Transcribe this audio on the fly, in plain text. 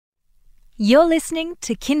You're listening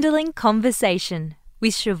to Kindling Conversation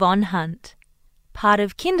with Siobhan Hunt, part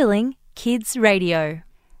of Kindling Kids Radio.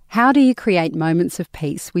 How do you create moments of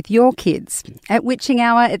peace with your kids? At witching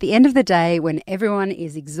hour, at the end of the day, when everyone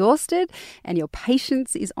is exhausted and your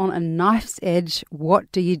patience is on a knife's edge,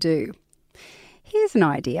 what do you do? Here's an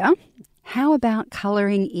idea. How about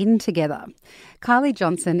colouring in together? Kylie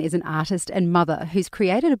Johnson is an artist and mother who's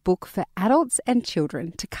created a book for adults and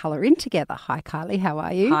children to colour in together. Hi, Kylie. How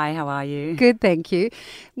are you? Hi, how are you? Good, thank you.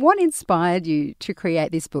 What inspired you to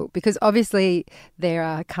create this book? Because obviously there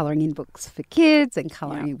are colouring in books for kids and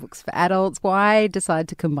colouring in books for adults. Why decide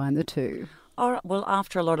to combine the two? Well,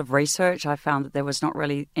 after a lot of research, I found that there was not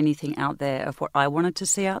really anything out there of what I wanted to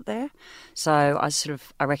see out there. So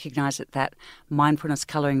I recognised that mindfulness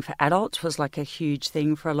colouring for adults was like a huge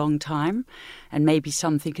thing for a long time. And maybe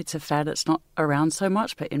some think it's a fad that's not around so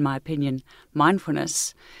much. But in my opinion,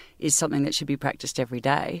 mindfulness is something that should be practiced every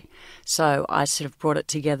day. So I sort of brought it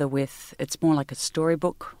together with, it's more like a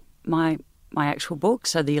storybook, my actual book.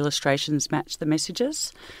 So the illustrations match the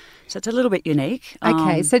messages. So it's a little bit unique.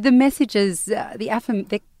 Okay, so the messages, they're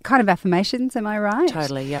kind of affirmations, am I right?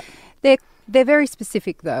 Totally, yep. They're very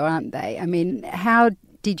specific though, aren't they? I mean, how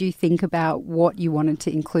did you think about what you wanted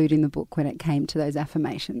to include in the book when it came to those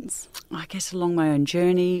affirmations? I guess along my own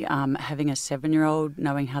journey, having a 7-year-old,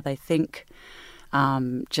 knowing how they think,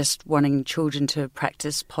 just wanting children to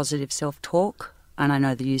practice positive self-talk. And I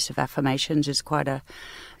know the use of affirmations is quite a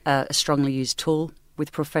strongly used tool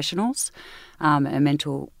with professionals and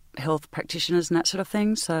mental health practitioners and that sort of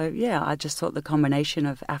thing. So, yeah, I just thought the combination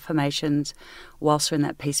of affirmations whilst we're in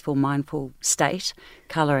that peaceful, mindful state,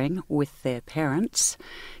 colouring with their parents,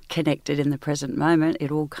 connected in the present moment,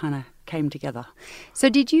 it all kind of came together. So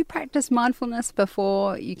did you practice mindfulness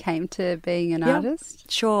before you came to being an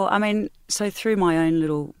artist? Sure. I mean, so through my own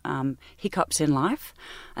little hiccups in life,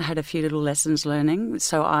 I had a few little lessons learning.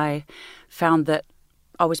 So I found that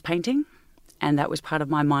I was painting and that was part of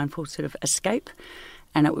my mindful sort of escape.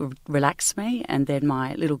 And it would relax me, and then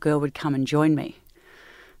my little girl would come and join me.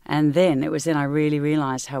 And then I really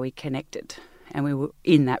realised how we connected, and we were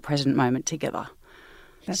in that present moment together.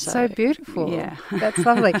 That's so beautiful. Yeah. That's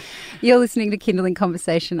lovely. You're listening to Kindling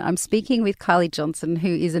Conversation. I'm speaking with Kylie Johnson, who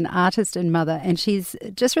is an artist and mother, and she's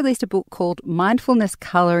just released a book called Mindfulness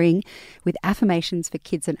Colouring with Affirmations for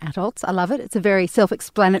Kids and Adults. I love it. It's a very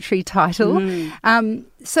self-explanatory title.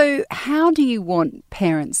 So how do you want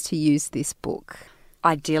parents to use this book?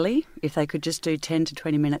 Ideally, if they could just do 10 to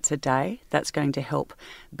 20 minutes a day, that's going to help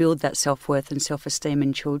build that self-worth and self-esteem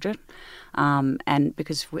in children. And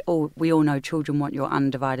because we all know children want your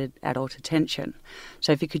undivided adult attention.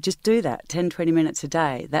 So if you could just do that 10, 20 minutes a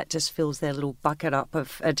day, that just fills their little bucket up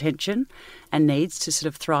of attention and needs to sort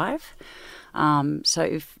of thrive. So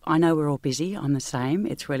if I know we're all busy, I'm the same,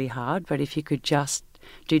 it's really hard, but if you could just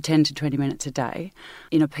do 10 to 20 minutes a day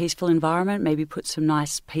in a peaceful environment, maybe put some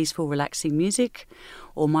nice, peaceful, relaxing music.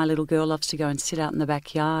 Or my little girl loves to go and sit out in the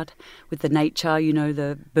backyard with the nature, you know,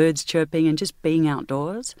 the birds chirping and just being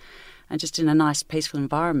outdoors. And just in a nice, peaceful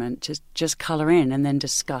environment, just colour in and then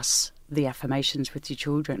discuss the affirmations with your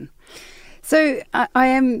children. So I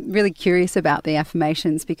am really curious about the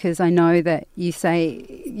affirmations because I know that you're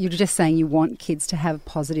just saying you want kids to have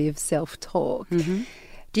positive self-talk. Mm-hmm.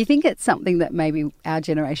 Do you think it's something that maybe our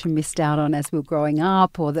generation missed out on as we were growing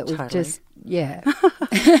up, or that we've just,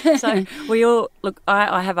 So we all, look,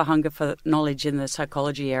 I have a hunger for knowledge in the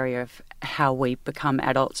psychology area of how we become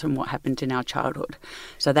adults and what happened in our childhood.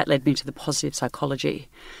 So that led me to the positive psychology.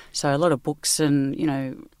 So a lot of books and, you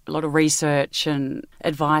know, a lot of research and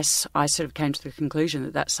advice, I sort of came to the conclusion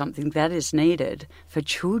that that's something that is needed for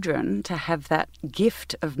children to have that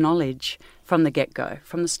gift of knowledge from the get-go,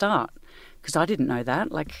 from the start. Because I didn't know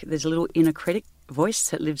that. Like, there's a little inner critic voice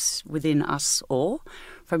that lives within us all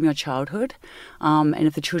from your childhood. And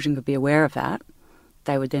if the children could be aware of that,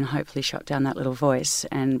 they would then hopefully shut down that little voice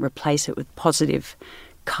and replace it with positive,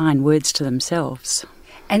 kind words to themselves.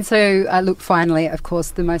 And so, look, finally, of course,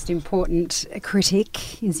 the most important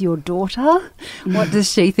critic is your daughter. What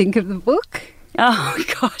does she think of the book? Oh,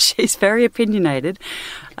 gosh, she's very opinionated.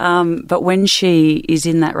 But when she is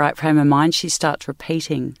in that right frame of mind, she starts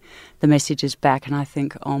repeating the messages back, and I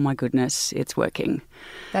think, oh, my goodness, it's working.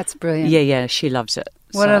 That's brilliant. Yeah, she loves it.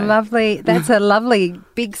 That's a lovely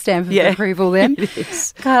big stamp of approval then. It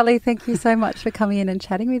is. Kylie, thank you so much for coming in and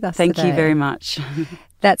chatting with us today. Thank you very much.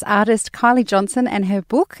 That's artist Kylie Johnson, and her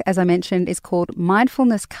book, as I mentioned, is called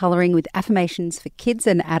Mindfulness Colouring with Affirmations for Kids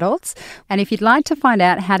and Adults. And if you'd like to find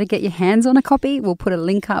out how to get your hands on a copy, we'll put a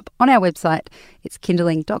link up on our website. It's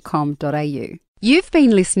kindling.com.au. You've been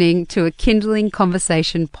listening to a Kindling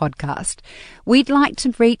Conversation podcast. We'd like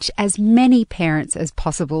to reach as many parents as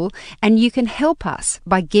possible, and you can help us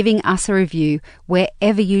by giving us a review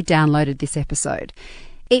wherever you downloaded this episode.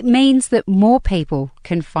 It means that more people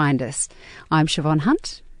can find us. I'm Siobhan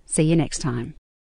Hunt. See you next time.